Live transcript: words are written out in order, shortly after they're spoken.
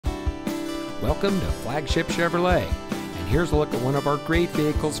Welcome to Flagship Chevrolet, and here's a look at one of our great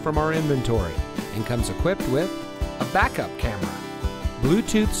vehicles from our inventory, and comes equipped with a backup camera,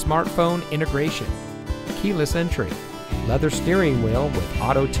 Bluetooth smartphone integration, keyless entry, leather steering wheel with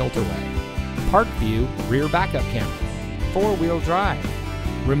auto tilt-away, park view rear backup camera, four-wheel drive,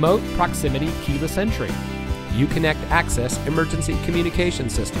 remote proximity keyless entry, Uconnect Access emergency communication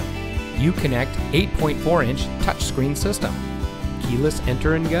system, Uconnect 8.4-inch touchscreen system, keyless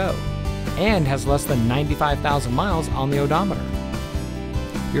enter and go, and has less than 95,000 miles on the odometer.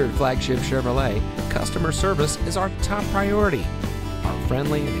 Here at Flagship Chevrolet, customer service is our top priority. Our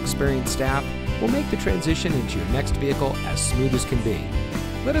friendly and experienced staff will make the transition into your next vehicle as smooth as can be.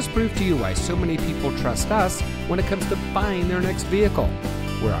 Let us prove to you why so many people trust us when it comes to buying their next vehicle,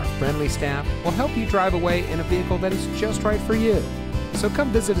 where our friendly staff will help you drive away in a vehicle that is just right for you. So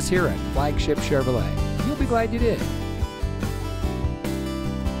come visit us here at Flagship Chevrolet. You'll be glad you did.